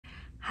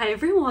Hi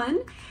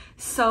everyone.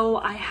 So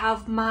I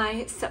have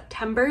my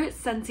September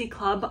Scentsy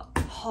Club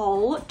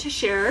haul to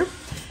share.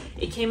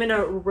 It came in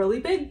a really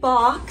big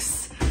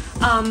box.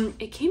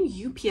 It came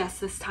UPS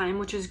this time,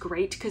 which is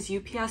great because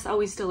UPS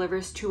always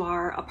delivers to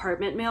our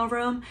apartment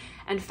mailroom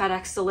and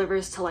FedEx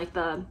delivers to like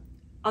the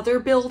other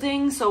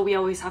building, so we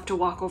always have to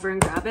walk over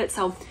and grab it.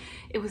 So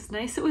it was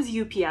nice it was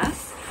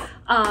UPS.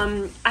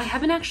 I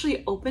haven't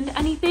actually opened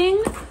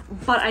anything,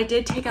 but I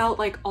did take out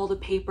like all the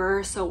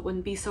paper so it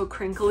wouldn't be so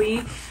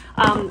crinkly.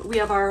 We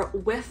have our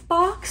Whiff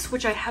Box,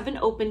 which I haven't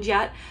opened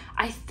yet.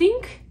 I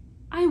think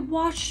I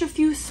watched a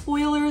few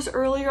spoilers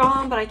earlier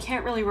on, but I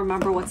can't really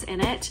remember what's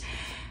in it.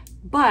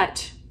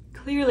 But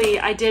clearly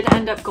I did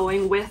end up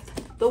going with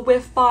the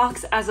Whiff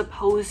Box as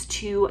opposed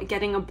to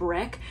getting a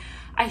brick.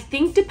 I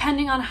think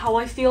depending on how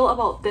I feel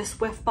about this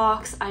Whiff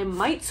Box, I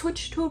might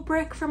switch to a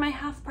brick for my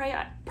half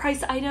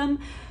price item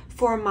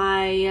for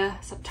my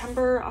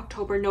September,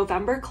 October,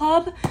 November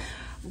club.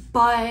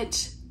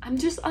 But I'm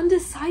just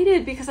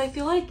undecided because I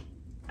feel like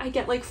I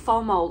get like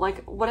FOMO.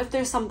 Like, what if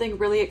there's something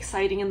really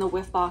exciting in the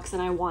Whiff Box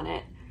and I want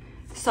it?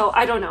 So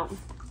I don't know.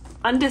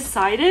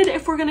 Undecided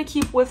if we're gonna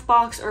keep Whiff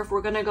Box or if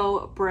we're gonna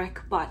go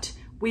brick, but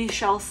we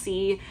shall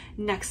see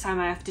next time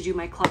I have to do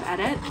my club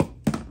edit.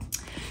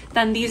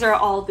 Then these are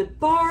all the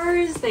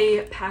bars. They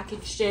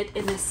packaged it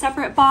in a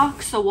separate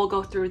box, so we'll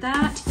go through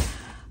that.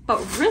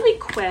 But really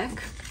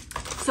quick,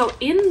 so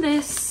in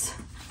this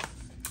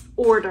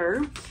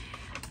order,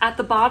 at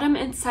the bottom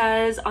it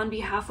says, on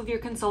behalf of your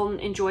consultant,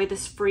 enjoy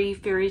this free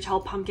Tale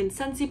Pumpkin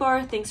Scentsy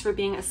Bar. Thanks for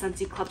being a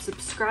Scentsy Club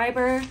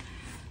subscriber.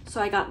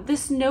 So I got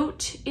this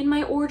note in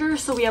my order.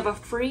 So we have a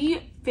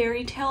free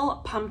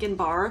Tale Pumpkin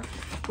Bar,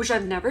 which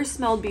I've never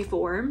smelled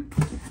before.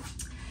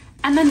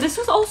 And then this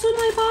was also in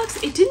my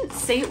box. It didn't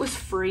say it was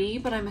free,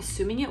 but I'm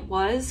assuming it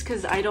was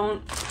because I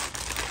don't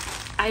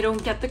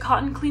get the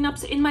cotton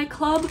cleanups in my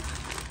club.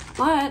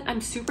 But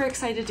I'm super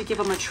excited to give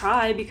them a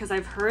try because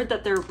I've heard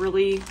that they're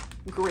really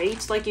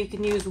great. Like, you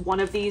can use one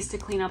of these to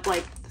clean up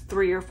like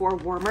 3 or 4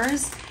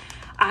 warmers.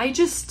 I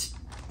just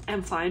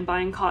am fine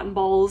buying cotton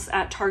balls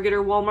at Target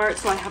or Walmart,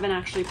 so I haven't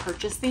actually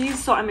purchased these.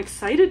 So I'm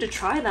excited to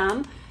try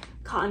them.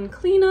 Cotton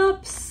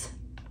cleanups.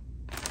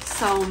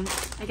 So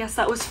I guess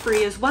that was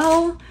free as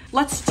well.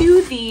 Let's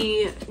do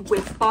the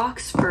Whiff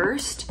Box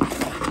first.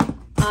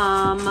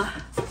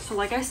 So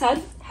like I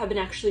said, haven't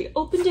actually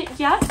opened it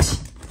yet.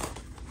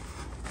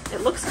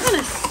 It looks kind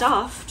of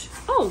stuffed.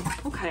 Oh,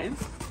 okay.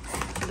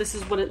 This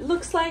is what it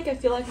looks like. I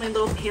feel like my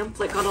little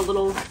pamphlet got a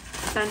little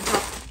bent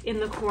up in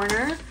the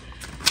corner.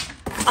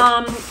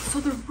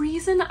 So the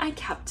reason I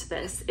kept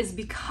this is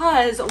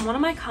because one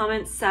of my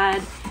comments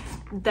said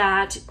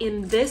that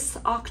in this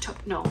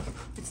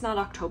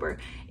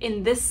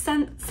in this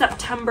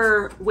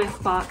September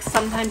Whiff Box,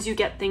 sometimes you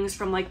get things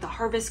from like the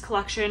Harvest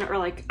collection or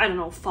like, I don't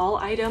know, fall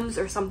items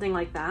or something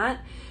like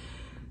that.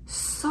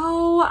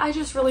 So I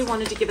just really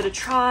wanted to give it a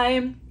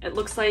try. It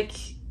looks like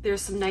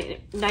there's some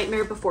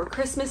Nightmare Before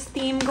Christmas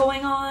theme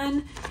going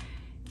on.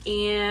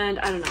 And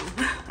I don't know.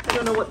 I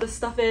don't know what this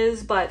stuff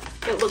is, but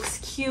it looks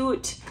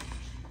cute.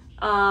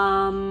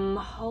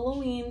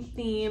 Halloween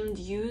themed.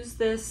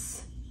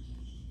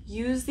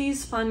 Use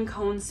these fun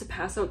cones to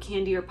pass out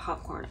candy or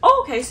popcorn.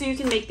 Oh, okay, so you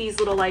can make these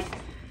little like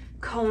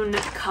cone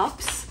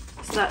cups.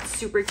 So that's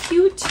super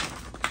cute.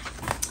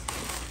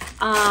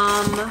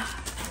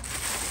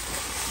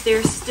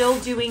 They're still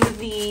doing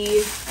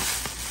the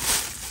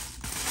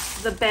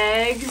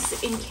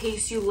bags in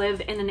case you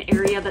live in an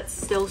area that's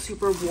still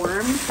super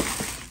warm.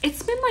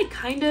 It's been like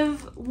kind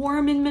of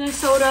warm in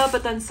Minnesota,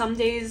 but then some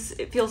days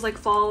it feels like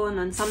fall and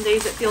then some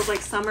days it feels like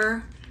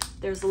summer.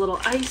 There's a little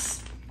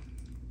ice.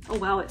 Oh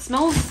wow, it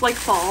smells like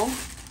fall.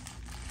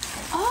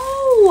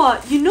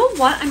 Oh, you know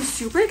what? I'm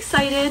super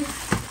excited.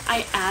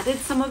 I added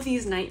some of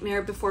these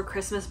Nightmare Before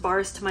Christmas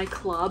bars to my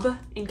club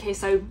in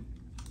case I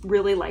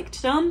really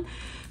liked them.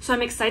 So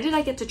I'm excited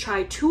I get to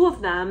try 2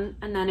 of them,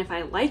 and then if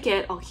I like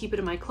it, I'll keep it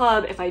in my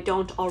club. If I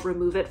don't, I'll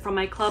remove it from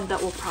my club.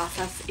 That will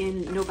process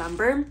in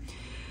November.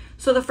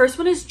 So the first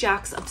one is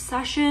Jack's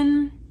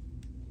Obsession.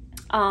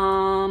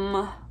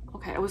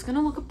 Okay, I was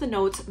gonna look up the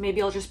notes.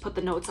 Maybe I'll just put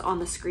the notes on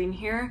the screen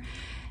here.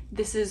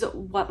 This is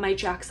what my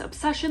Jack's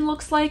Obsession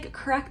looks like.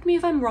 Correct me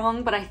if I'm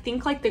wrong, but I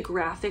think like the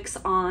graphics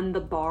on the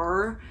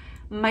bar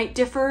might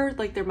differ.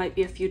 Like there might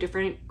be a few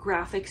different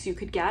graphics you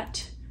could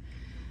get.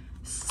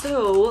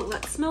 So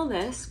let's smell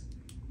this.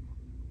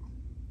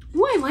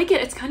 Ooh, I like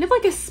it. It's kind of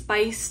like a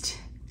spiced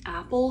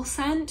apple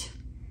scent.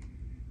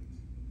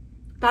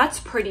 That's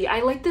pretty.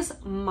 I like this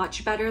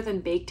much better than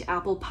baked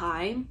apple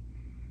pie.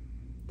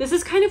 This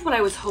is kind of what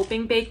I was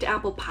hoping baked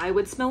apple pie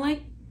would smell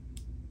like.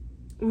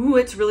 Ooh,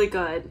 it's really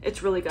good.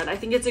 It's really good. I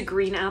think it's a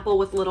green apple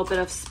with a little bit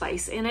of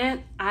spice in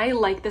it. I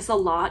like this a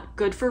lot.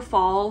 Good for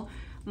fall.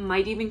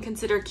 Might even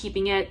consider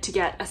keeping it to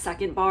get a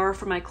second bar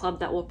for my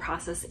club that will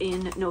process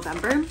in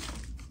November.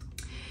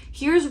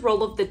 Here's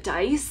Roll of the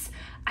Dice.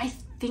 I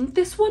think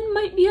this one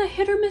might be a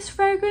hit or miss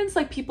fragrance.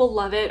 Like people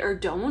love it or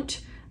don't.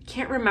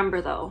 Can't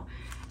remember though.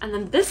 And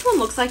then this one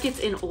looks like it's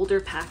in older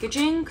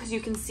packaging because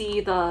you can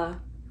see the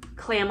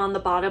clam on the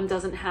bottom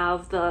doesn't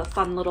have the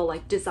fun little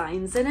like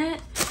designs in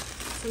it.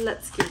 So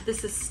let's give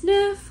this a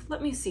sniff.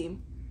 Let me see.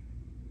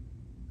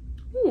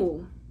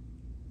 Ooh,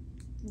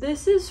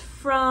 this is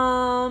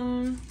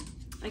from,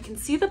 I can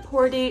see the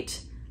pour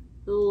date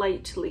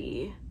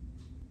lightly.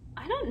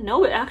 I don't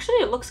know,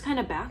 it looks kind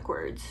of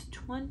backwards.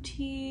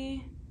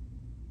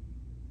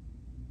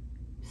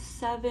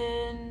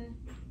 27,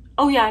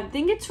 oh yeah, I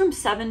think it's from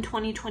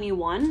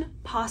 7/20/21,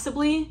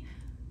 possibly.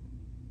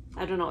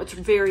 I don't know, it's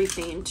very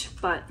faint,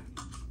 but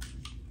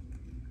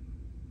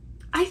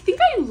I think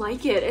I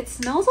like it. It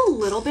smells a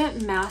little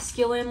bit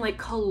masculine, like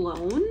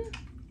cologne.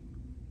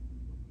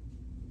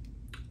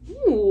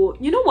 Ooh,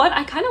 you know what?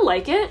 I kind of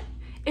like it.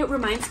 It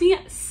reminds me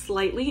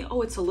slightly,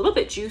 oh, it's a little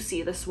bit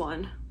juicy, this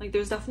one. Like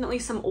there's definitely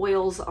some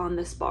oils on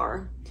this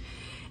bar.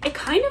 It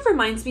kind of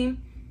reminds me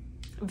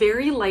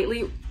very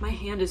lightly, my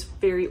hand is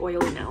very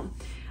oily now,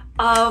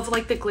 of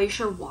like the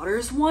Glacier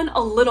Waters one,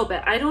 a little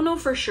bit. I don't know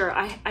for sure.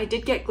 I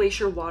did get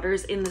Glacier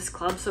Waters in this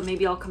club, so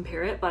maybe I'll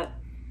compare it, but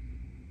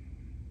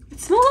it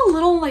smells a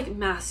little like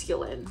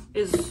masculine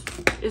is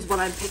what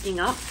I'm picking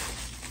up.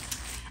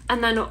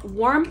 And then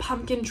Warm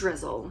Pumpkin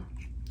Drizzle.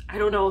 I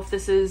don't know if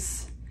this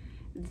is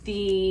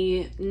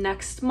the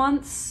next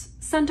month's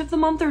scent of the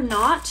month or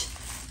not.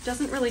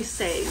 Doesn't really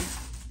say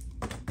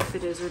if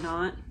it is or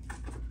not.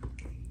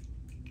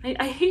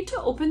 I hate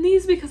to open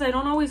these because I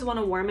don't always want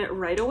to warm it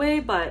right away,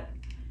 but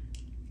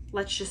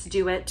let's just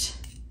do it.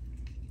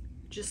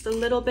 Just a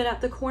little bit at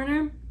the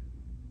corner.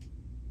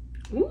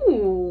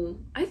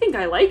 Ooh, I think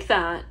I like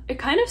that. It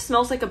kind of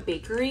smells like a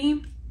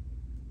bakery.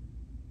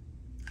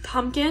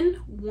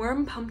 Pumpkin,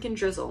 Warm Pumpkin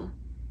Drizzle.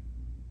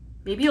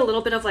 Maybe a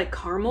little bit of like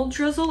caramel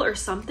drizzle or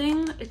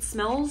something. It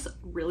smells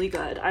really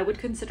good. I would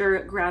consider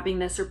grabbing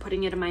this or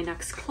putting it in my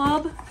next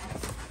club.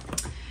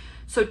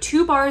 So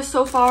 2 bars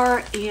so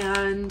far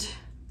and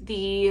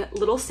the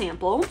little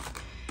sample.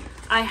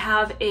 I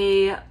have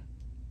a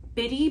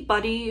Bitty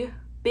Buddy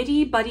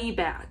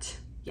Bat,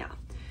 yeah,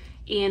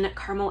 in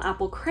Caramel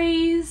Apple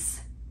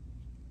Craze.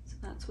 So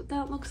that's what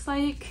that looks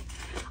like.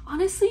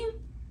 Honestly,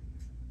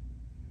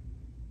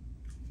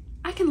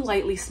 I can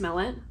lightly smell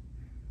it.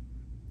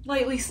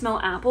 Lightly smell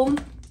apple,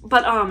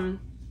 but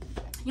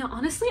yeah,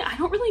 honestly, I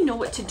don't really know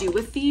what to do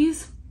with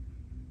these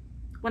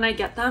when I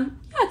get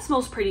them. Yeah, it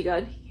smells pretty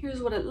good.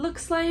 Here's what it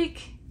looks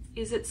like.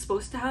 Is it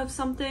supposed to have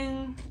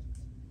something?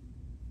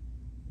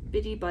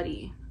 Bitty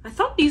Buddy. I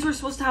thought these were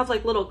supposed to have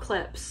like little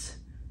clips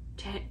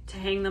to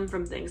hang them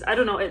from things. I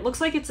don't know. It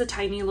looks like it's a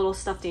tiny little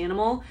stuffed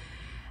animal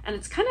and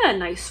it's kind of a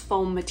nice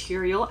foam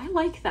material. I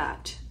like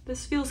that.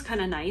 This feels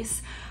kind of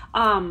nice.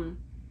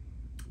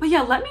 But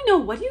yeah, let me know,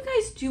 what do you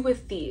guys do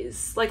with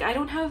these? Like, I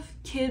don't have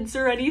kids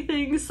or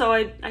anything, so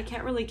I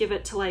can't really give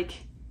it to like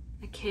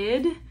a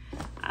kid.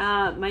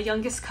 My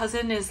youngest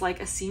cousin is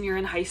like a senior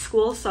in high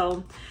school,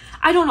 so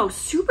I don't know,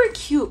 super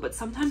cute, but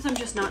sometimes I'm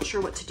just not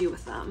sure what to do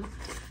with them.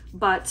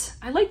 But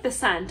I like the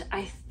scent.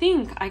 I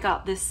think I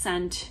got this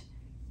scent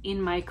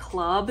in my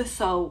club,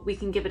 so we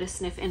can give it a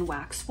sniff in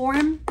wax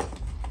form.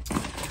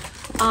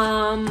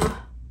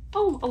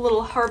 Oh, a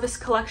little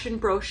Harvest Collection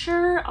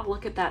brochure. I'll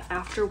look at that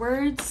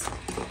afterwards.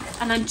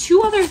 And then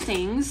 2 other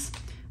things.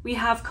 We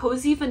have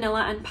Cozy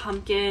Vanilla and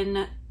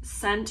Pumpkin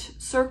Scent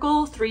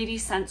Circle, 3D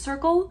Scent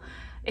Circle.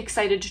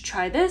 Excited to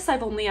try this.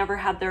 I've only ever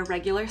had their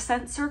regular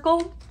scent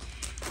circle.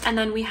 And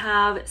then we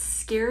have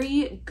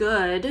Scary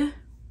Good,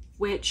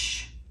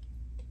 which,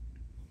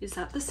 is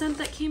that the scent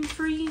that came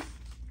free?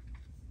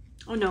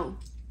 Oh no.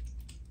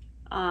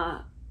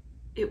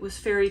 It was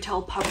Fairy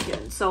Tale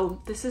Pumpkin.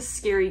 So this is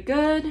Scary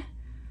Good.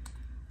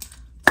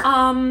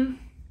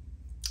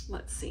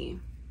 Let's see.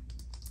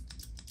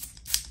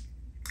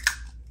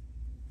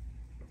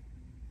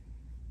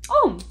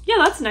 Oh, yeah,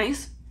 that's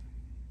nice.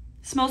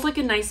 Smells like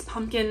a nice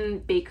pumpkin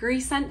bakery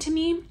scent to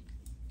me.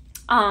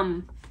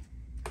 Yeah,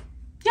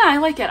 I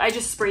like it. I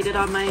just sprayed it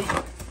on my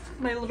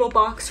little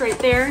box right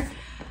there.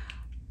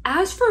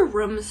 As for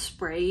room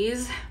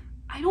sprays,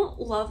 I don't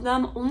love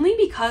them only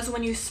because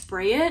when you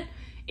spray it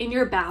in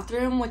your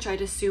bathroom, which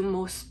I'd assume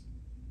most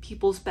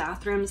people's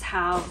bathrooms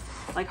have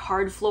like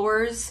hard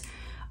floors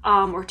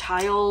or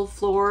tile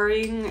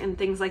flooring and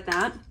things like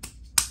that,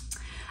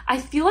 I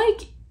feel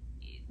like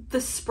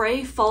the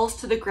spray falls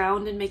to the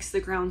ground and makes the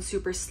ground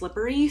super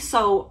slippery.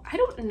 So I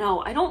don't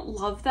know, I don't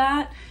love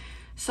that.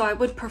 So I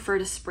would prefer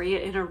to spray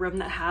it in a room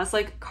that has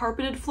like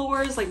carpeted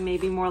floors, like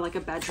maybe more like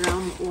a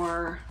bedroom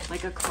or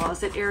like a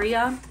closet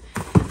area.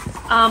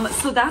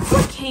 So that's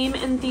what came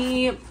in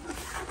the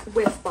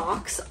Whiff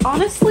Box.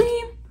 Honestly,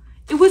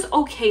 it was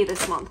okay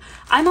this month.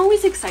 I'm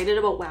always excited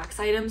about wax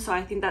items, so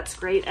I think that's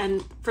great.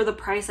 And for the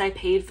price I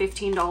paid,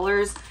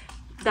 $15,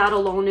 that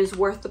alone is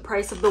worth the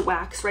price of the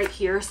wax right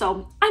here.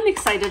 So I'm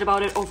excited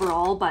about it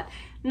overall, but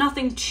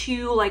nothing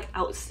too like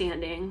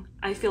outstanding,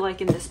 I feel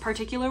like, in this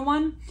particular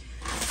one.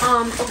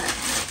 Okay.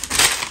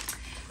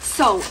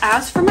 So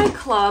as for my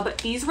club,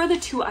 these were the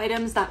 2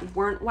 items that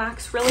weren't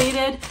wax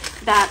related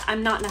that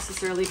I'm not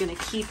necessarily going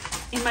to keep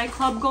in my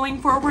club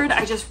going forward.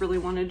 I just really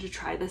wanted to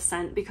try this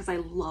scent because I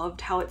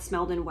loved how it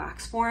smelled in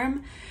wax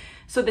form.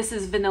 So this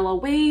is Vanilla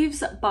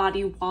Waves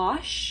Body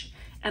Wash,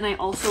 and I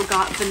also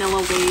got Vanilla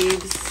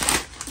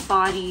Waves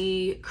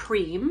Body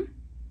Cream.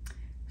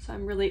 So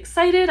I'm really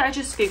excited. I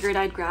just figured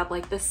I'd grab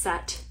like the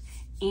set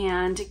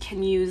and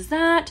can use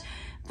that.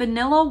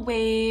 Vanilla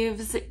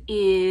Waves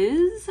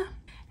is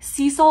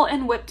sea salt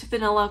and whipped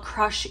vanilla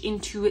crush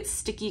into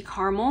sticky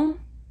caramel.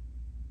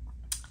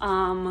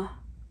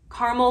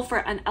 Caramel for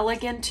an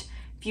elegant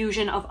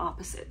fusion of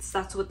opposites.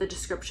 That's what the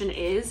description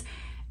is.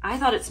 I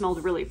thought it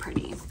smelled really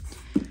pretty.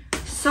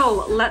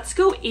 So let's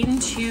go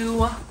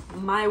into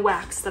my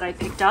wax that I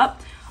picked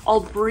up.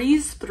 I'll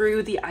breeze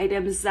through the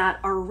items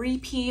that are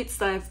repeats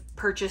that I've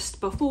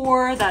purchased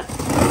before that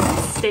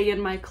stay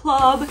in my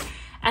club,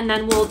 and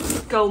then we'll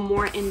go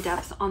more in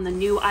depth on the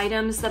new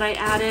items that I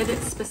added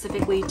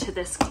specifically to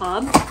this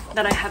club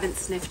that I haven't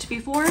sniffed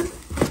before.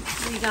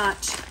 We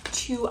got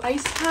 2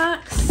 ice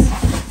packs.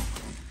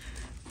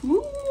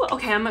 Ooh,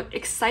 okay, I'm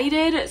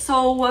excited.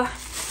 So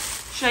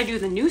should I do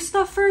the new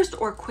stuff first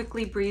or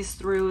quickly breeze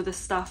through the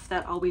stuff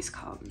that always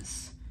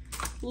comes?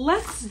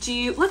 Let's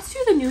do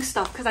the new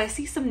stuff because I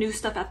see some new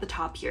stuff at the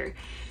top here.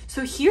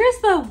 So here's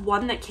the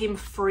one that came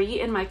free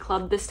in my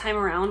club this time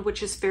around,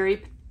 which is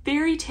Fairy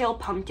Tale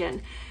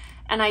Pumpkin.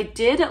 And I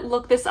did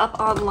look this up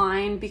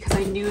online because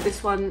I knew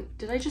this one.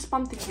 Did I just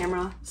bump the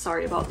camera?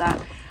 Sorry about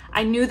that.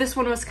 I knew this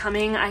one was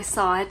coming. I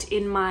saw it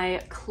in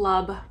my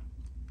club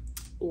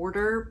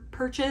order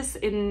purchase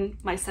in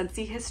my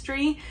Scentsy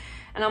history.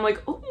 And I'm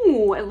like,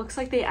 oh, it looks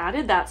like they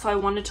added that. So I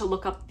wanted to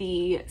look up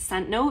the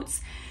scent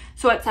notes.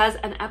 So it says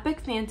an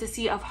epic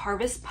fantasy of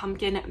harvest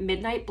pumpkin,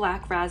 midnight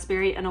black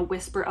raspberry, and a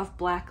whisper of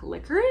black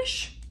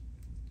licorice.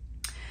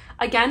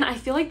 Again, I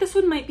feel like this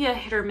one might be a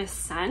hit or miss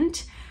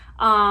scent.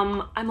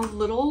 I'm a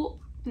little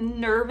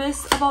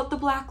nervous about the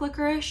black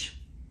licorice.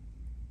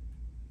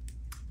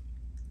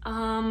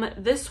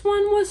 This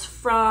one was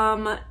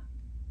from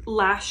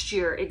last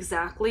year,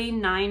 exactly,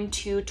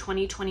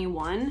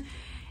 9/2/2021.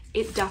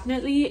 It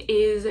definitely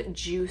is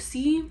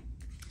juicy,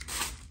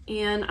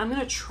 and I'm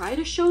gonna try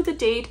to show the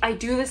date. I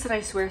do this and I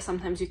swear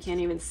sometimes you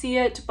can't even see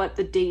it, but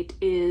the date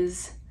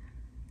is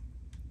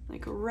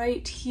like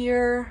right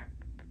here,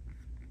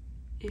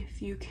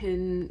 if you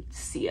can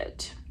see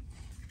it.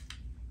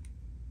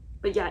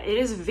 But yeah, it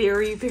is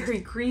very, very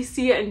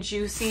greasy and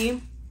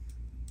juicy.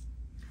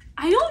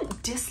 I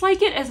don't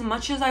dislike it as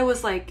much as I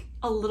was like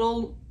a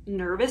little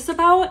nervous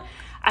about.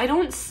 I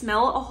don't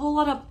smell a whole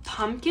lot of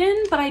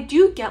pumpkin, but I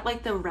do get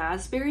like the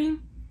raspberry,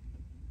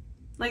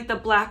 like the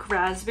black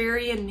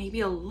raspberry and maybe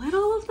a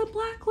little of the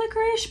black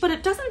licorice, but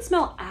it doesn't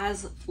smell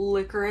as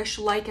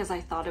licorice-like as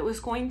I thought it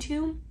was going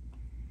to.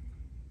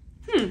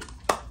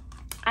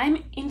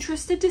 I'm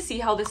interested to see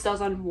how this does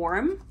on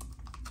warm.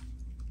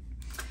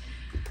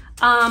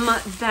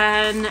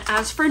 Then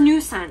as for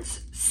new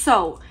scents,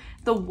 so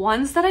the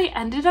ones that I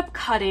ended up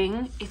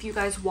cutting, if you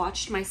guys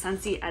watched my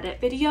Scentsy edit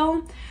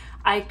video,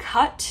 I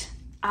cut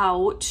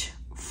out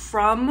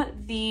from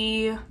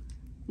the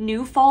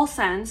new fall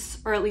scents,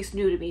 or at least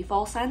new to me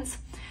fall scents.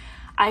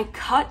 I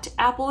cut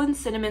apple and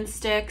cinnamon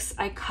sticks,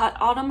 I cut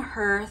autumn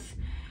hearth,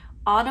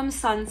 autumn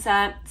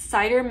sunset,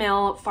 cider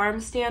mill, farm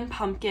stand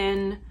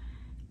pumpkin,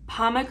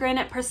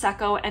 pomegranate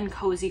prosecco, and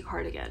cozy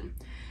cardigan.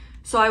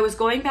 So I was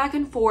going back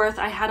and forth.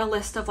 I had a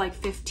list of like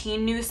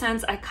 15 new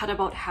scents. I cut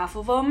about half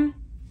of them,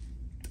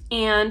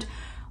 and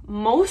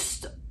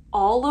most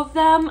all of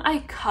them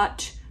I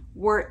cut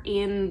were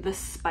in the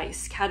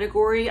spice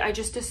category. I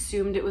just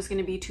assumed it was going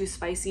to be too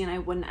spicy and I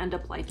wouldn't end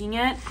up liking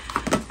it.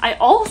 I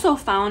also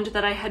found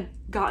that I had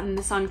gotten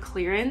this on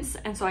clearance,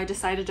 and so I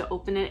decided to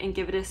open it and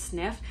give it a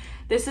sniff.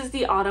 This is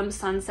the Autumn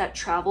Sunset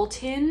Travel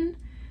Tin.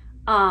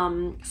 So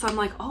I'm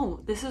like,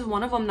 oh, this is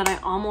one of them that I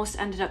almost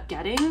ended up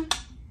getting.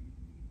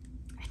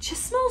 It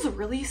just smells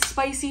really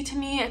spicy to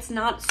me. It's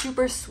not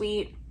super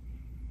sweet.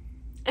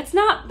 It's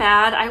not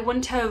bad. I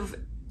wouldn't have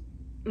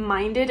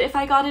minded if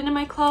I got it in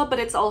my club, but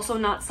it's also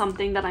not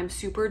something that I'm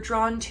super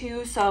drawn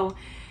to. So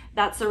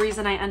that's the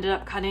reason I ended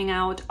up cutting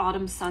out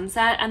Autumn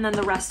Sunset. And then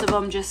the rest of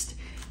them, just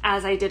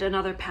as I did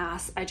another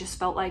pass, I just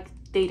felt like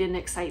they didn't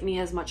excite me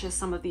as much as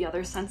some of the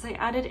other scents I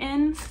added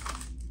in.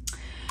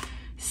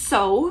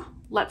 So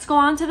let's go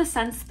on to the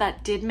scents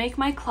that did make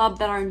my club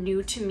that are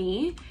new to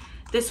me.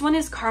 This one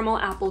is Caramel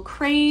Apple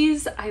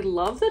Craze. I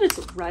love that it's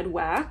red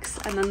wax,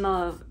 and then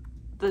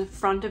the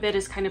front of it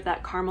is kind of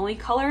that caramely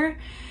color.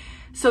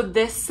 So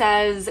this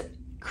says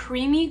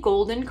creamy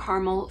golden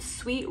caramel,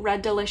 sweet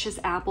red delicious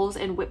apples,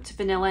 and whipped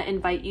vanilla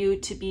invite you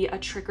to be a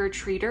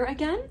trick-or-treater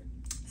again.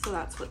 So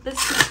that's what this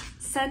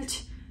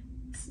scent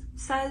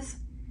says.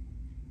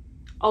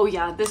 Oh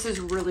yeah, this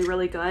is really,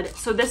 really good.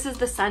 So this is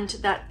the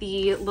scent that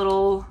the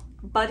little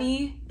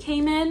buddy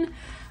came in.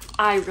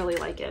 I really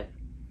like it.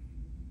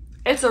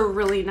 It's a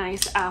really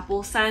nice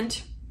apple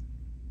scent.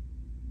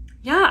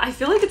 Yeah, I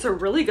feel like it's a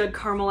really good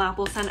caramel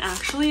apple scent,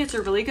 actually. It's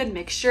a really good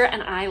mixture,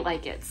 and I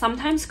like it.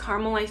 Sometimes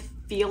caramel, I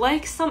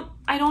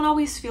don't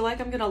always feel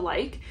like I'm gonna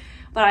like,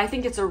 but I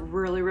think it's a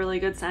really, really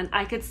good scent.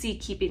 I could see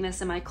keeping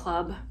this in my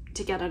club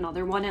to get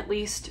another one at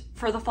least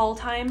for the fall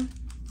time.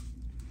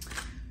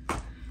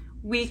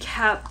 We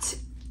kept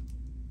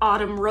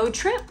Autumn Road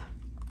Trip.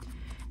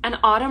 An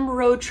Autumn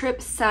Road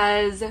Trip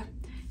says,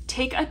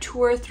 take a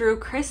tour through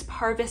crisp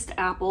harvest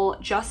apple,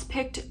 just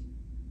picked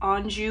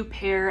Anjou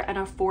pear, and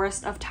a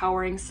forest of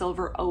towering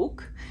silver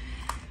oak.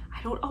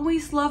 I don't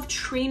always love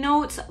tree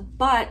notes,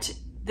 but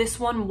this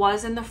one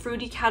was in the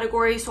fruity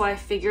category, so I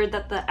figured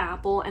that the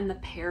apple and the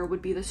pear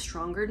would be the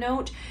stronger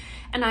note.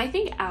 And I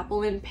think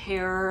apple and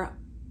pear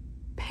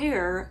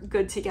pair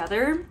good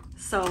together,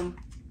 so.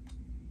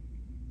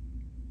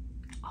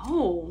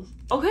 Oh,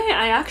 okay,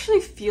 I actually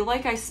feel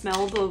like I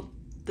smell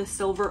the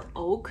silver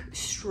oak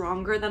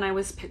stronger than I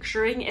was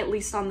picturing, at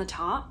least on the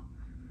top.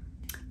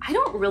 I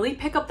don't really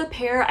pick up the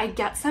pear. I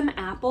get some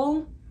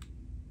apple,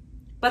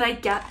 but I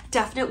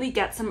definitely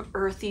get some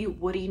earthy,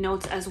 woody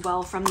notes as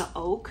well from the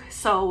oak.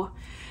 So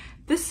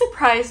this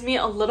surprised me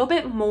a little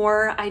bit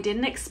more. I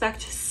didn't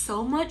expect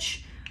so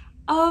much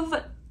of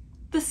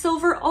the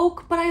silver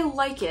oak, but I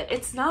like it.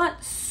 It's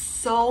not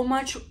so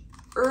much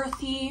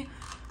earthy,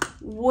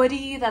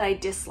 woody that I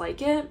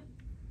dislike it.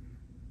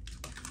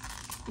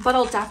 But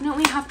I'll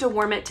definitely have to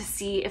warm it to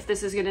see if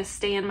this is going to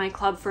stay in my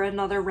club for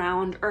another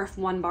round or if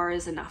one bar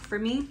is enough for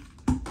me.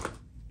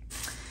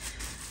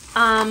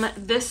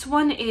 This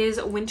one is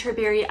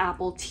Winterberry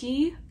Apple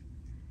Tea.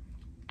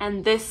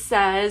 And this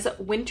says,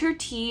 winter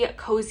tea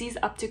cozies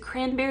up to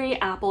cranberry,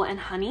 apple, and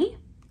honey.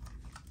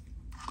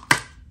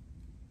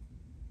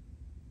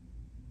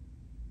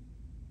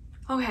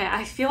 Okay,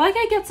 I feel like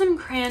I get some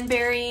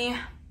cranberry.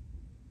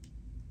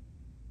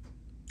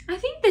 I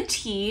think the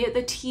tea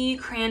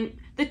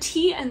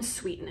and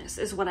sweetness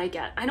is what I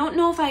get. I don't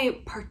know if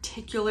I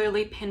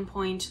particularly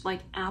pinpoint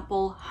like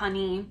apple,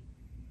 honey.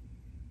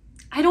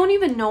 I don't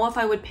even know if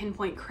I would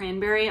pinpoint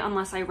cranberry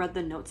unless I read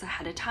the notes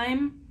ahead of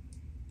time.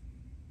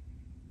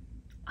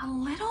 A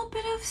little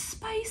bit of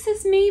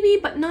spices maybe,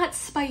 but not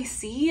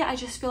spicy. I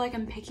just feel like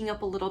I'm picking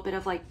up a little bit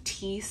of like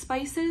tea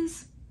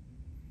spices.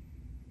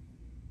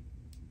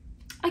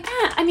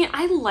 Again, I mean,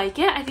 I like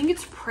it. I think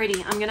it's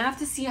pretty. I'm gonna have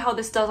to see how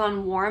this does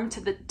on warm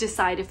to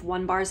decide if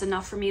one bar is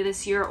enough for me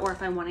this year or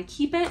if I want to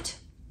keep it.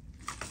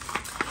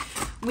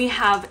 We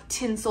have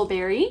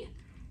Tinselberry.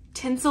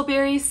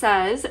 Tinselberry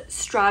says,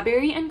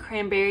 strawberry and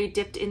cranberry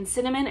dipped in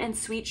cinnamon and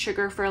sweet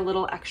sugar for a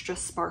little extra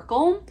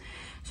sparkle.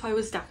 So I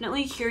was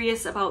definitely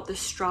curious about the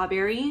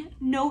strawberry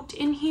note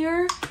in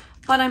here,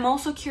 but I'm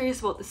also curious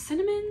about the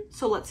cinnamon.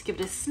 So let's give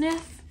it a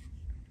sniff.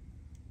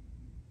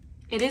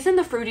 It is in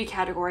the fruity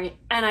category,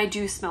 and I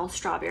do smell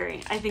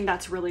strawberry. I think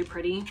that's really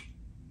pretty.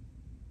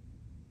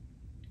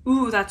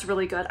 Ooh, that's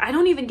really good. I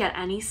don't even get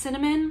any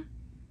cinnamon.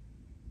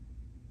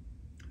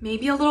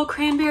 Maybe a little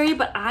cranberry,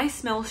 but I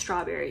smell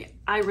strawberry.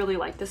 I really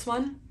like this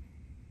one.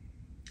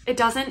 It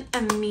doesn't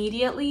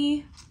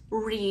immediately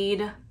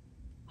read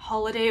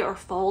holiday or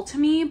fall to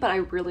me, but I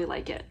really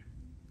like it.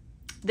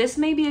 This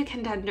may be a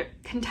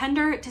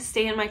contender to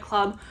stay in my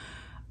club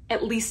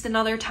at least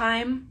another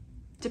time.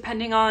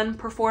 Depending on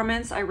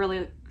performance, I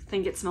really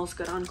think it smells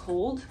good on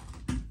cold.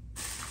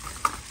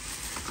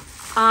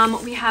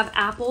 We have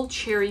Apple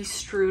Cherry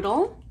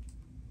Strudel.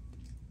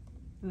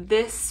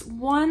 This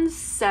one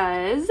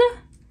says,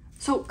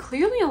 so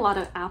clearly a lot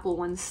of apple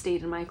ones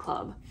stayed in my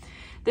club.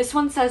 This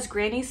one says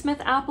Granny Smith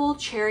apple,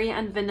 cherry,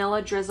 and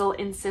vanilla drizzle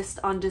insist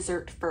on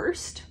dessert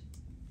first.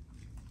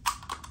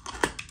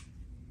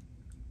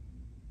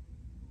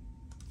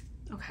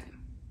 Okay.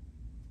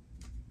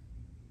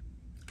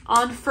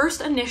 On first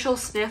initial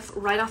sniff,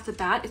 right off the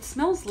bat, it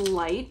smells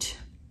light.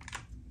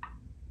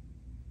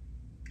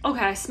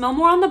 Okay, I smell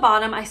more on the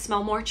bottom. I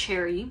smell more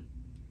cherry.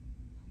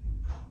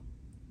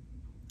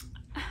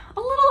 A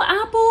little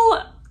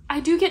apple. I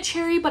do get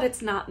cherry, but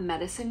it's not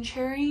medicine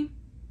cherry.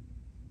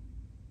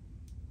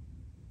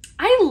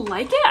 I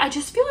like it. I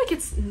just feel like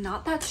it's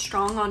not that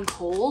strong on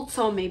cold.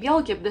 So maybe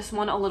I'll give this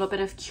one a little bit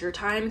of cure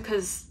time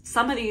because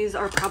some of these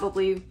are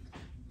probably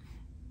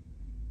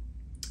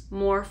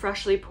more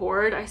freshly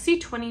poured. I see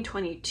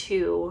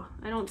 2022.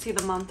 I don't see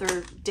the month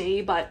or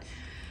day, but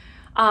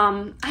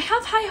I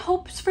have high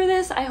hopes for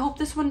this. I hope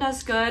this one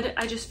does good.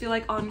 I just feel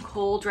like on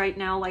cold right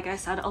now, like I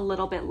said, a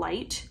little bit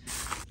light.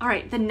 All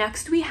right, the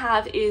next we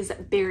have is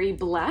Berry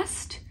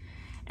Blessed.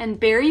 And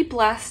Berry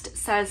Blessed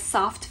says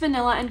soft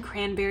vanilla and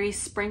cranberry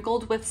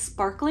sprinkled with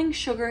sparkling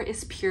sugar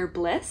is pure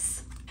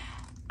bliss.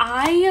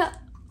 I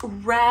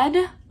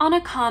read on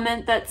a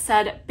comment that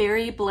said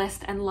Berry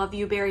Blissed and Love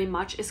You Very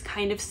Much is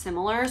kind of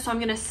similar. So I'm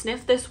gonna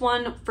sniff this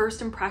one,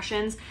 first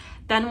impressions.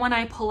 Then when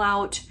I pull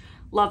out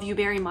Love You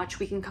Very Much,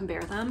 we can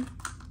compare them.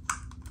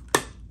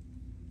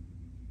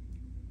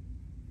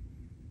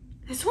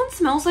 This one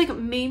smells like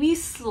maybe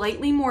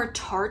slightly more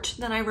tart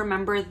than I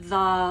remember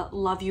the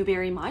Love You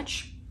Very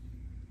Much.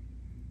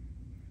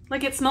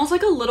 Like it smells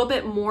like a little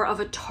bit more of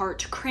a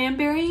tart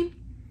cranberry.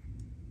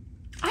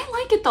 I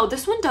like it though.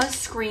 This one does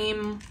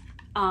scream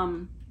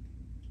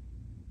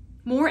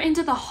more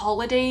into the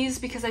holidays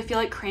because I feel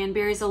like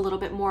cranberry is a little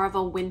bit more of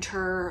a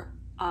winter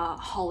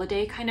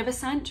holiday kind of a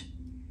scent.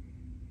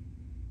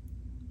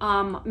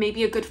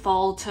 Maybe a good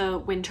fall to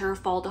winter,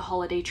 fall to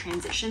holiday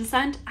transition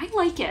scent. I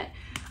like it.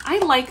 I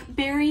like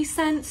berry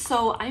scents,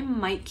 so I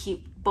might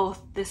keep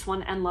both this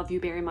one and Love You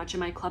Very Much in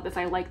my club if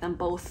I like them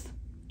both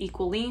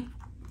equally.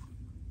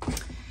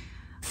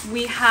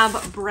 We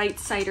have Bright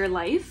Cider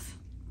Life.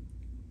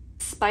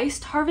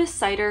 Spiced harvest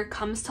cider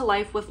comes to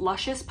life with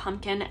luscious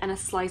pumpkin and a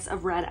slice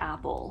of red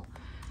apple.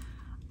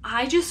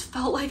 I just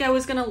felt like I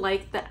was gonna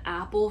like the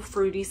apple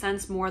fruity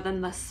scents more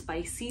than the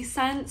spicy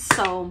scents,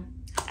 so,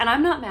 and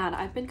I'm not mad.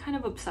 I've been kind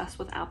of obsessed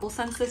with apple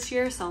scents this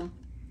year, so.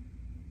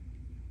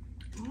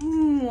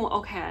 Ooh,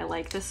 okay, I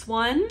like this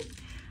one.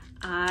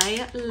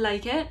 I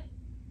like it.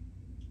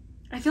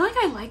 I feel like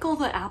I like all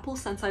the apple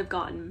scents I've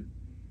gotten.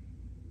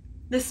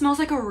 This smells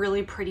like a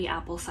really pretty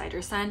apple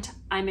cider scent.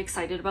 I'm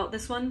excited about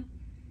this one.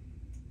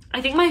 I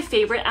think my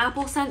favorite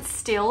apple scent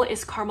still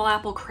is Caramel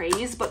Apple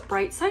Craze, but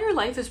Bright Cider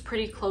Life is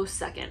pretty close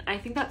second. I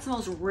think that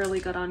smells really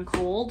good on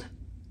cold.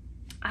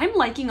 I'm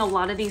liking a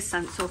lot of these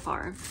scents so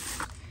far.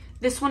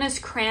 This one is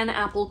Cran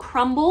Apple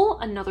Crumble,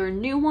 another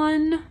new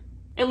one,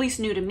 at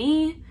least new to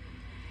me.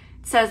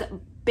 It says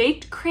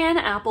baked cran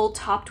apple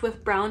topped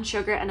with brown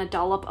sugar and a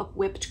dollop of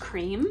whipped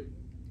cream.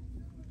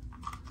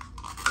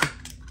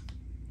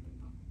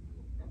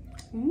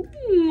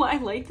 Ooh, I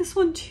like this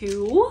one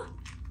too.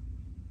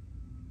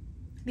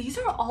 These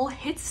are all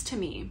hits to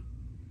me.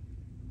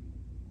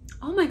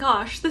 Oh my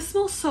gosh, this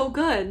smells so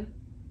good.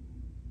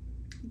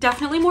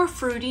 Definitely more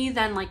fruity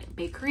than like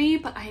bakery,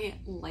 but I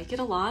like it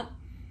a lot.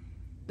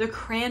 The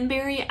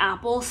cranberry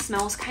apple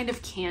smells kind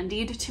of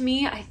candied to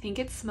me. I think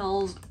it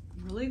smells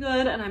really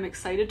good and I'm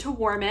excited to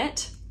warm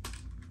it.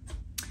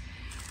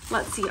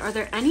 Let's see, are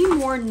there any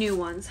more new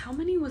ones? How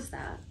many was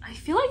that? I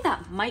feel like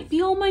that might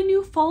be all my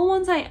new fall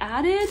ones I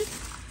added,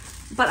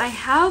 but I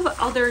have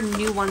other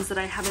new ones that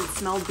I haven't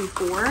smelled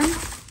before.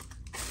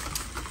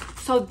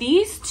 So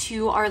these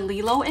two are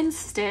Lilo and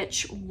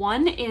Stitch.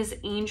 One is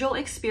Angel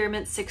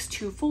Experiment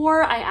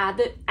 624. I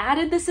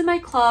added this in my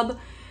club.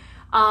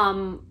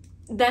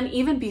 Then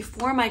even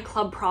before my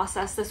club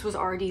process, this was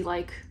already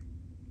like,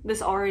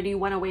 this already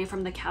went away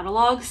from the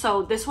catalog.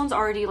 So this one's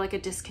already like a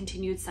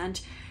discontinued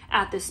scent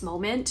at this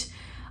moment.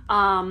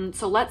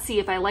 So let's see,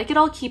 if I like it,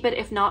 I'll keep it.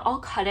 If not, I'll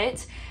cut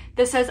it.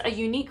 This says a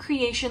unique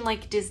creation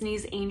like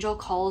Disney's Angel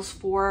calls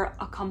for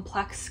a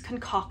complex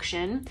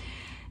concoction.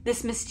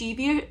 This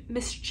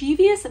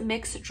mischievous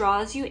mix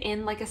draws you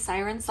in like a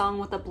siren song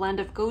with a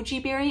blend of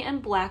goji berry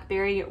and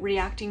blackberry,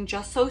 reacting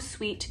just so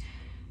sweet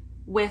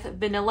with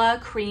vanilla,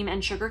 cream,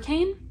 and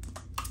sugarcane.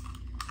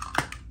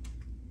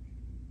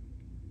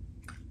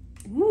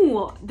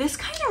 Ooh, this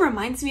kind of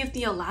reminds me of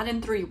the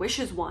Aladdin 3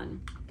 Wishes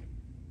one.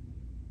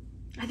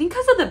 I think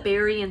because of the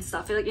berry and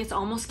stuff, like it's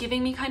almost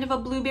giving me kind of a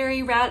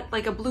blueberry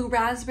like a blue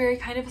raspberry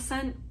kind of a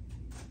scent.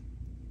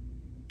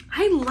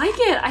 I like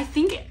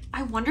it.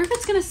 I wonder if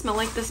it's gonna smell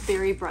like this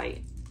Berry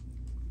Bright.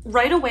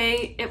 Right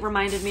away, it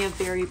reminded me of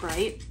Berry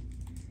Bright.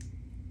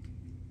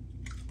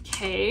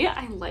 Okay,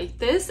 I like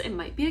this. It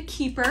might be a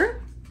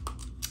keeper.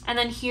 And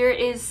then here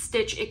is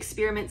Stitch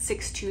Experiment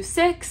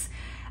 626.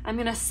 I'm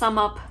gonna sum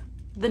up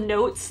the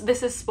notes.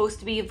 This is supposed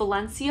to be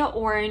Valencia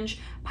orange,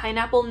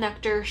 pineapple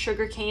nectar,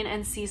 sugarcane,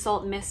 and sea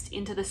salt mixed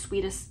into the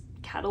sweetest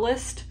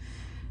catalyst.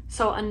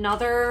 So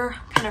another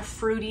kind of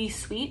fruity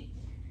sweet.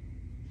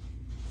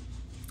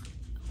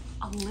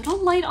 A little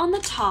light on the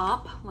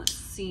top. Let's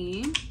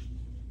see.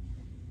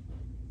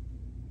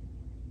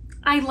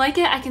 I like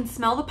it. I can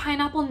smell the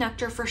pineapple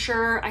nectar for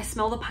sure. I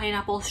smell the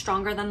pineapple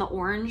stronger than the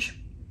orange.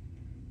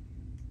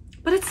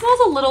 But it smells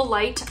a little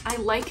light. I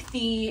like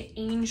the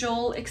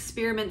Angel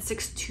Experiment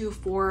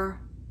 624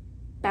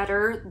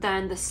 better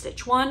than the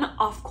Stitch one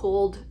off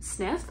cold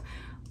sniff.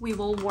 We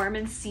will warm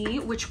and see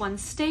which one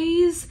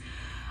stays.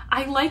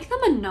 I like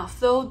them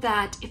enough though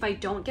that if I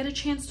don't get a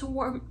chance to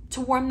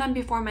warm them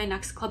before my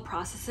next club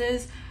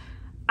processes,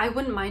 I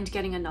wouldn't mind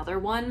getting another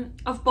one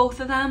of both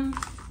of them.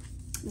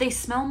 They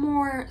smell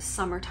more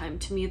summertime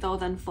to me though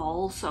than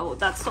fall, so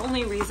that's the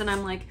only reason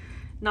I'm like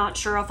not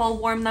sure if I'll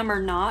warm them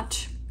or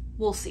not.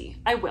 We'll see.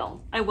 I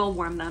will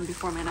warm them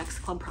before my next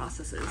club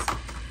processes.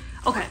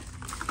 Okay,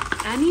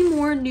 any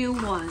more new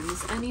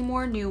ones? Any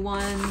more new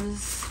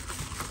ones?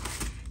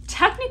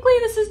 Technically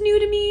this is new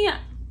to me.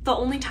 The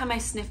only time I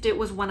sniffed it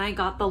was when I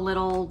got the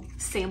little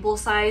sample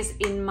size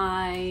in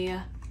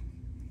my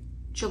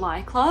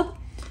July club.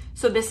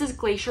 So this is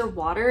Glacier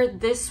Water.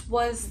 This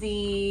was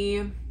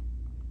the,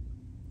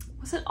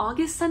 was it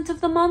August scent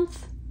of the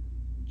month?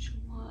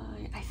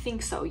 July, I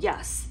think so,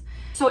 yes.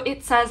 So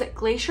it says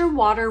glacier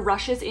water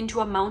rushes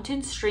into a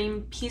mountain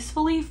stream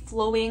peacefully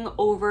flowing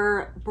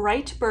over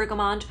bright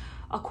bergamot,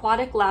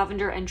 aquatic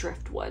lavender, and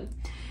driftwood.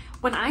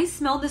 When I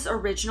smelled this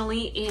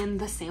originally in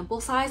the sample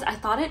size, I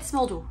thought it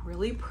smelled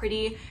really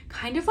pretty,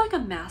 kind of like a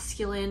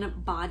masculine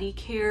body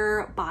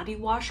care, body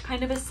wash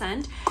kind of a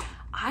scent.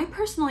 I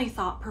personally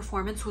thought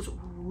performance was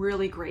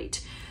really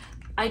great.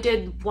 I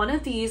did one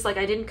of these, like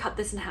I didn't cut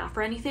this in half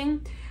or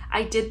anything.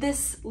 I did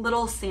this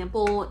little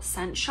sample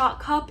scent shot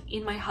cup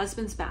in my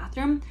husband's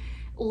bathroom,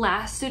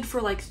 lasted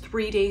for like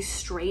 3 days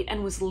straight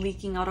and was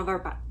leaking out of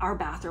our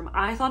bathroom.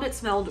 I thought it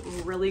smelled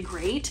really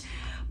great.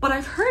 But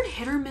I've heard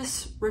hit or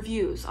miss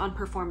reviews on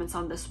performance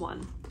on this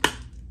one.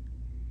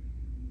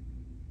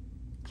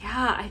 Yeah,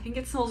 yeah, I think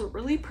it smells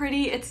really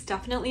pretty. It's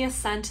definitely a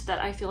scent that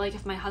I feel like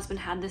if my husband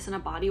had this in a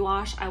body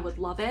wash, I would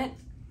love it.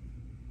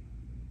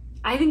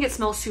 I think it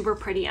smells super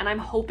pretty, and I'm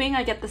hoping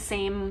I get the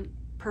same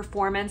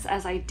performance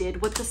as I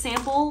did with the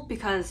sample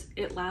because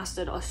it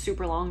lasted a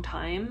super long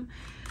time.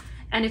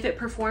 And if it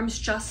performs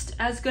just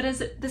as good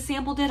as the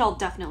sample did, I'll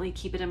definitely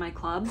keep it in my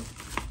club.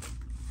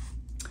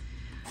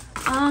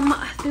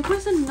 There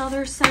was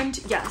another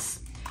scent, yes,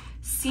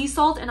 sea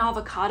salt and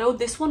avocado.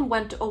 This one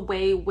went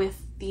away with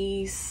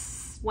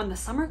when the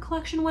summer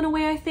collection went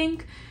away, I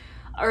think,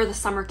 or the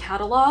summer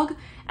catalog.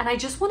 And I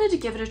just wanted to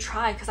give it a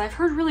try because I've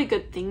heard really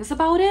good things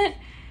about it.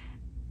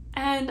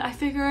 And I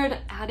figured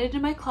add it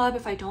in my club.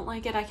 If I don't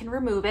like it, I can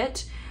remove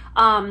it.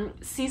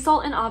 Sea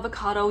salt and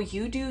avocado,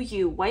 you do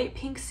you. White,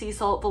 pink sea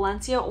salt,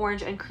 Valencia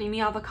orange, and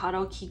creamy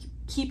avocado.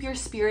 Keep your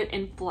spirit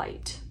in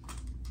flight.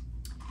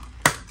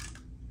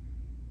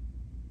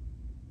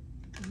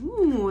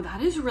 Ooh,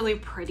 that is really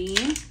pretty.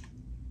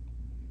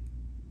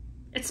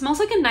 It smells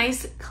like a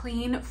nice,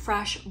 clean,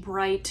 fresh,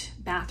 bright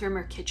bathroom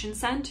or kitchen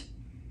scent.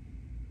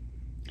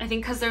 I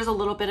think because there's a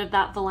little bit of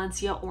that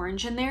Valencia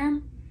orange in there.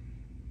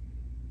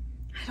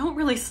 I don't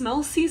really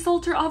smell sea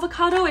salt or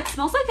avocado. It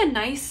smells like a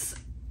nice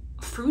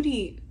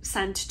fruity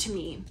scent to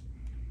me.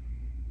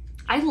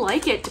 I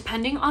like it.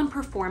 Depending on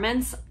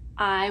performance,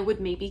 I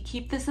would maybe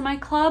keep this in my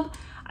club.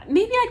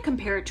 Maybe I'd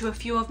compare it to a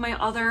few of my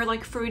other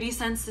like fruity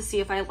scents to see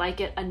if I like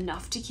it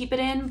enough to keep it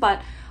in,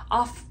 but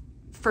off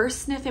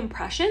first sniff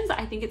impressions,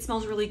 I think it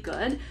smells really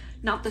good.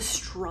 Not the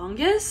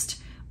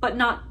strongest, but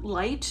not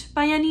light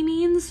by any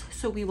means.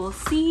 So we will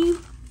see.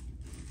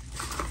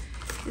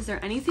 Is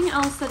there anything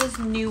else that is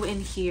new in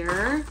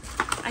here?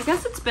 I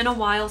guess it's been a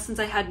while since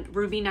I had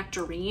Ruby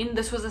Nectarine.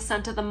 This was a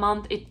scent of the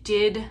month. It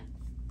did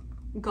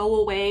go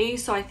away,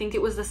 so I think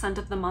it was the scent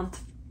of the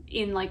month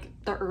in like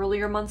the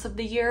earlier months of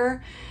the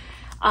year.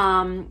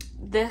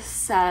 This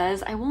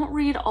says, I won't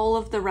read all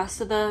of the rest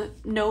of the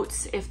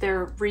notes if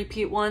they're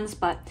repeat ones,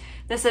 but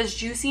this says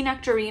juicy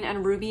nectarine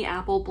and ruby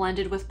apple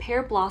blended with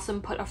pear blossom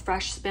put a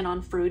fresh spin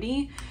on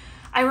fruity.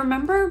 I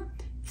remember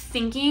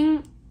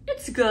thinking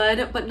it's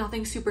good, but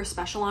nothing super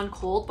special on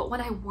cold, but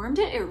when I warmed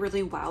it, it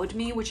really wowed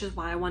me, which is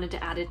why I wanted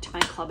to add it to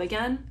my club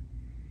again.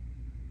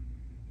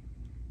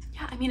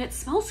 Yeah, I mean, it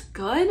smells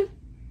good.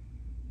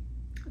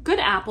 Good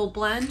apple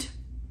blend.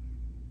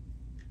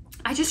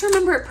 I just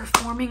remember it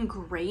performing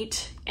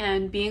great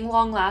and being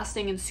long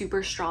lasting and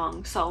super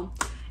strong. So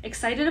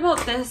excited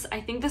about this. I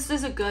think this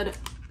is a good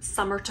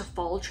summer to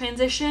fall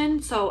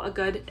transition. So a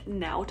good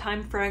now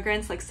time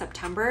fragrance like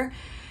September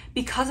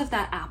because of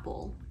that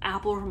apple.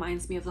 Apple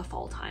reminds me of the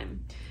fall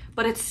time,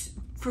 but it's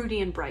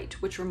fruity and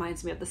bright, which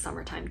reminds me of the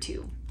summertime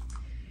too.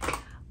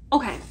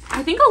 Okay,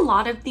 I think a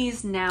lot of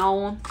these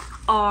now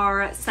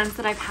are scents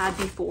that I've had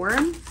before.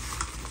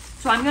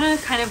 So I'm gonna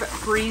kind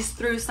of breeze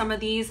through some of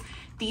these.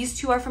 These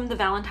two are from the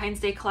Valentine's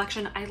Day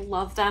collection. I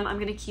love them. I'm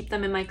gonna keep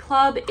them in my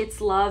club.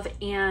 It's Love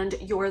and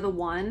You're the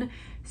One.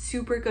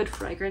 Super good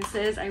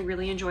fragrances. I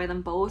really enjoy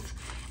them both.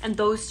 And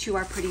those two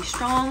are pretty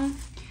strong.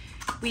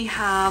 We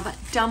have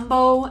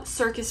Dumbo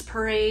Circus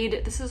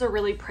Parade. This is a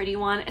really pretty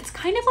one. It's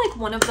kind of like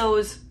one of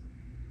those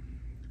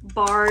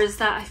bars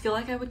that I feel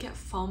like I would get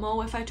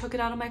FOMO if I took it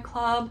out of my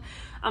club.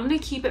 I'm gonna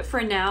keep it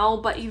for now,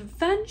 but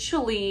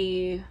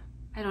eventually,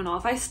 I don't know,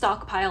 if I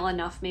stockpile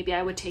enough, maybe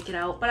I would take it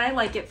out, but I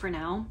like it for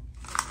now.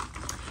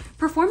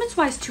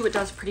 Performance-wise too, it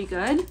does pretty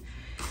good.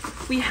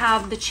 We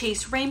have the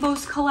Chase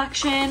Rainbows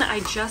collection.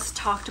 I just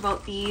talked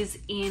about these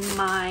in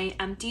my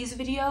empties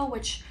video,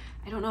 which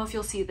I don't know if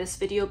you'll see this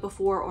video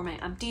before or my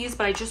empties,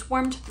 but I just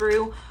warmed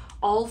through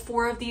all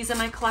 4 of these in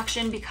my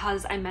collection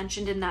because I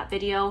mentioned in that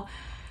video,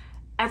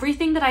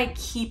 everything that I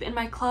keep in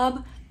my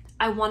club,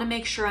 I want to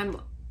make sure I'm,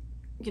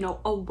 you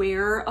know,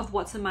 aware of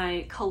what's in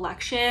my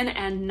collection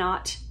and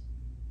not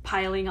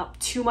piling up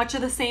too much of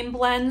the same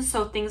blends.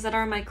 So things that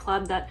are in my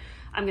club that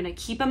I'm gonna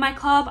keep in my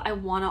club, I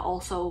wanna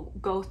also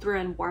go through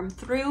and warm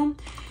through.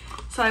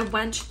 So I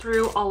went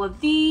through all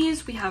of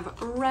these. We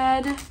have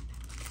red,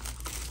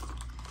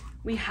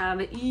 we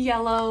have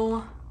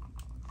yellow,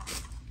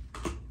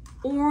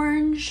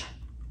 orange,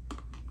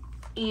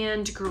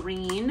 and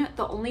green.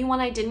 The only one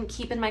I didn't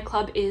keep in my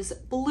club is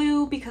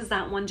blue because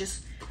that one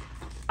just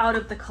out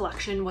of the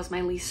collection was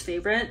my least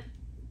favorite.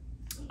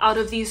 Out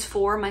of these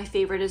 4, my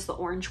favorite is the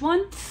orange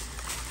one.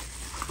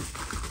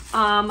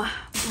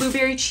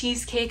 Blueberry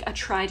cheesecake, a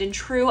tried and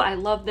true. I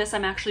love this.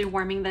 I'm actually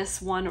warming this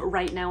one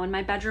right now in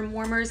my bedroom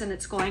warmers and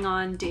it's going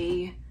on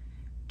day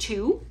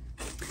 2.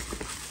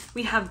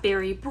 We have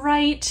Berry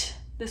Bright.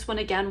 This one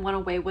again went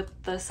away with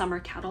the summer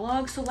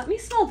catalog. So let me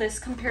smell this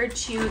compared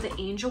to the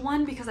Angel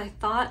one because I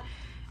thought,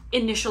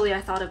 initially I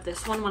thought of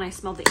this one when I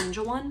smelled the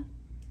Angel one.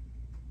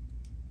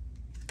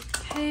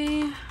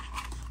 Okay.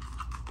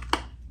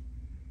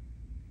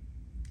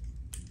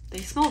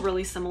 They smell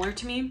really similar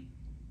to me.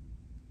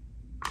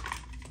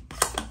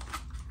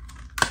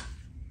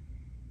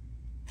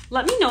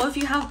 Let me know if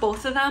you have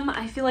both of them.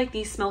 I feel like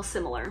these smell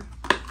similar.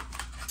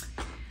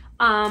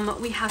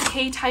 We have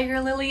Hey Tiger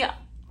Lily.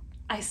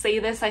 I say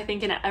this, I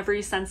think, in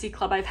every Scentsy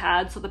club I've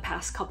had, so the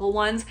past couple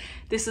ones,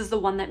 this is the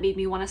one that made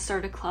me want to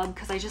start a club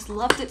because I just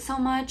loved it so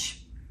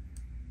much.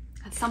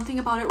 And something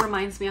about it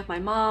reminds me of my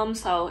mom,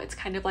 so it's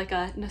kind of like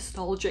a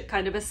nostalgic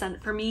kind of a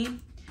scent for me.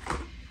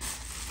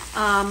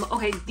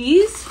 Okay,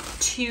 these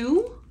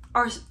two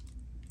are,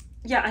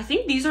 yeah, I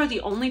think these are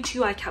the only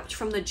two I kept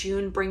from the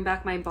June Bring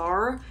Back My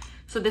Bar.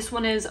 So this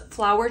one is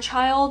Flower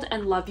Child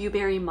and Love You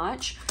Very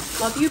Much.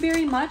 Love You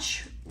Very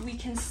Much, we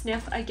can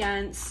sniff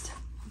against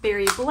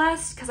Berry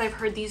Blessed because I've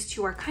heard these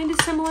two are kind of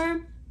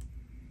similar.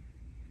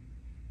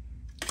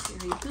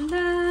 Berry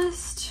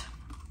Blessed.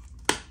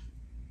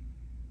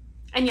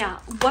 And yeah,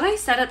 what I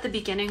said at the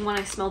beginning when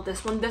I smelled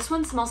this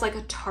one smells like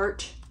a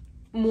tart,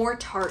 more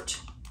tart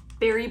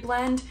berry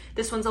blend.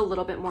 This one's a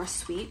little bit more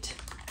sweet.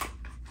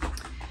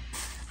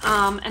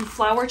 And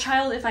Flower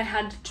Child, if I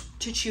had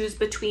to choose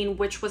between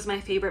which was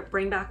my favorite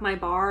Bring Back My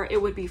Bar, it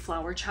would be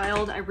Flower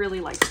Child. I really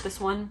liked this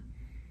one.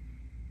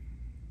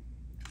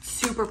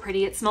 Super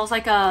pretty. It smells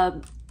like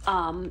a,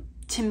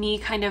 to me,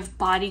 kind of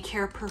body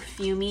care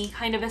perfumey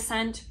kind of a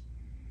scent.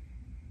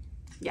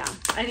 Yeah,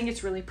 I think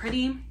it's really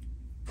pretty.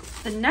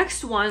 The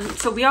next one,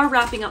 so we are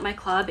wrapping up my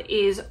club,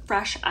 is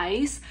Fresh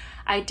Ice.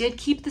 I did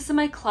keep this in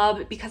my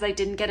club because I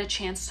didn't get a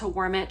chance to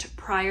warm it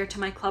prior to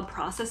my club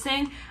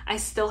processing. I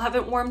still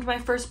haven't warmed my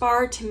first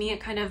bar. To me, it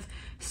kind of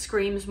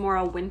screams more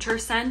a winter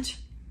scent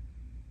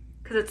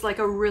because it's like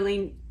a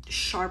really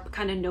sharp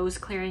kind of nose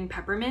clearing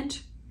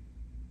peppermint.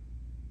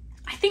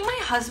 I think my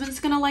husband's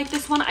gonna like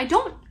this one. I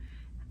don't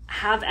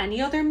have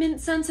any other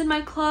mint scents in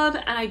my club,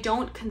 and I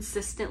don't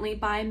consistently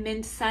buy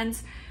mint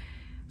scents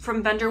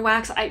from vendor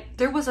wax.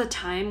 There was a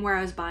time where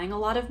I was buying a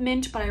lot of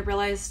mint, but I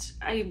realized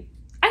I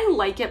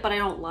like it, but I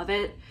don't love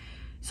it.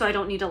 So I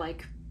don't need to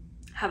like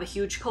have a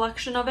huge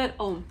collection of it.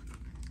 Oh,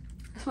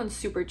 this one's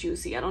super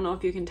juicy. I don't know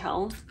if you can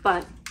tell,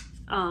 but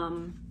I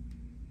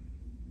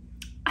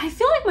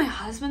feel like my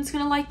husband's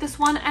gonna like this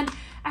one. And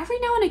every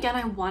now and again,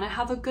 I want to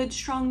have a good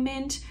strong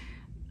mint.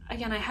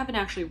 Again, I haven't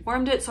actually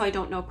warmed it, so I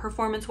don't know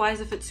performance-wise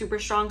if it's super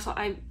strong, so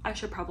I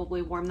should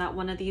probably warm that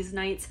one of these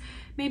nights.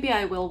 Maybe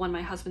I will when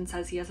my husband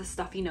says he has a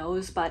stuffy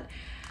nose, but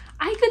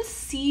I could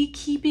see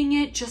keeping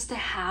it just to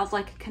have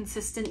like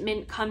consistent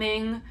mint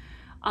coming.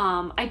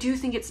 I do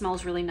think it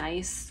smells really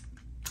nice.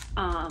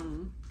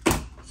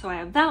 So I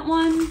have that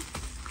one.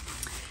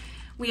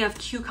 We have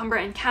Cucumber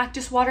and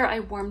Cactus Water.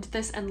 I warmed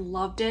this and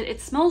loved it. It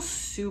smells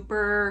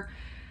super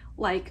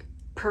like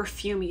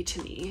perfumey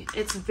to me.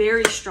 It's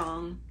very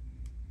strong.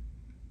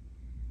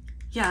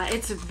 Yeah,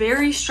 it's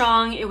very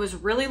strong. It was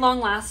really long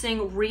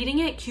lasting. Reading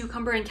it,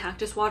 Cucumber and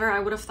Cactus Water, I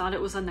would have thought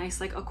it was a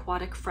nice like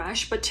aquatic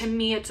fresh, but to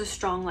me it's a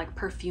strong like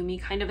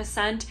perfumey kind of a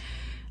scent.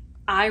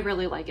 I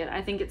really like it.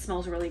 I think it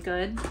smells really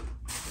good.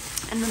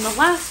 And then the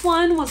last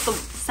one was the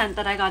scent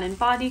that I got in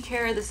body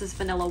care. This is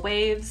Vanilla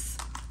Waves.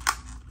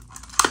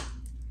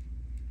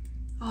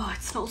 Oh,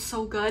 it smells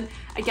so good.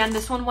 Again,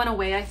 this one went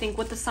away, I think,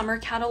 with the summer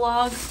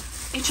catalog.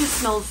 It just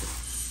smells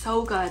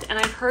so good. And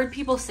I've heard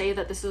people say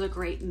that this is a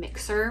great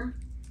mixer.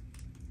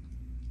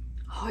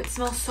 Oh, it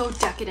smells so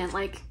decadent,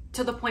 like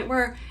to the point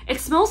where it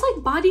smells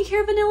like body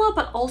care vanilla,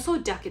 but also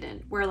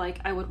decadent, where like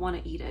I would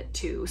want to eat it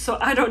too. So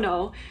I don't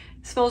know.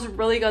 It smells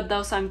really good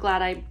though, so I'm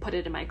glad I put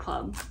it in my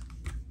club.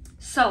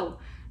 So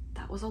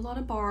that was a lot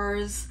of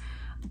bars,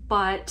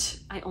 but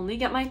I only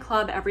get my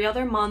club every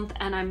other month,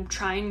 and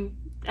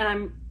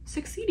I'm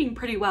succeeding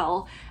pretty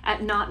well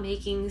at not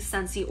making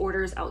Scentsy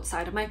orders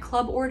outside of my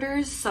club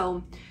orders.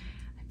 So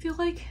I feel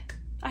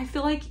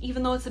like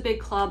even though it's a big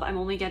club, I'm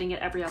only getting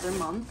it every other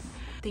month.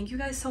 Thank you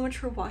guys so much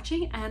for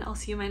watching, and I'll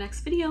see you in my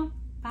next video.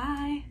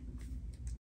 Bye.